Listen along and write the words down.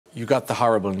you got the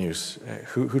horrible news.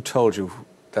 Who told you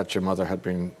that your mother had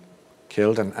been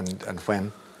killed, and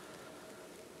when?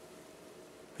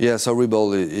 Yes,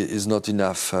 horrible is not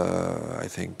enough, I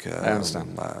think. I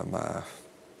understand.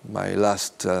 My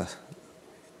last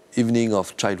evening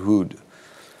of childhood,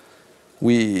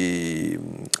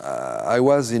 I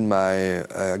was in my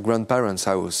grandparents'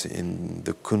 house in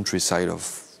the countryside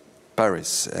of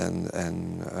Paris, and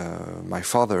my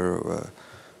father,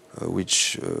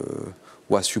 which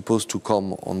was supposed to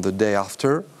come on the day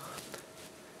after,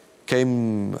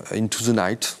 came into the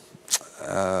night,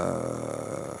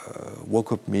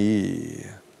 woke up me,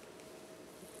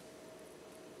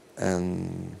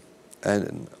 and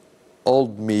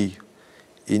held me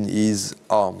in his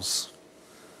arms.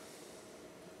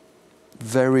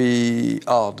 Very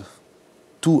hard,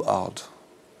 too hard.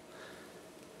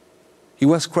 He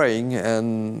was crying,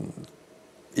 and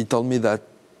he told me that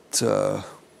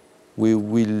we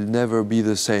will never be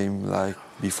the same like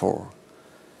before.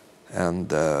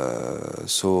 And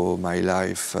so my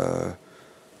life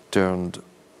turned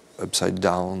upside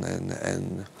down,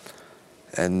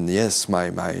 and yes, my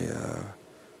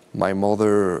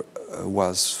mother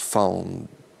was found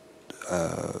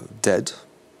dead.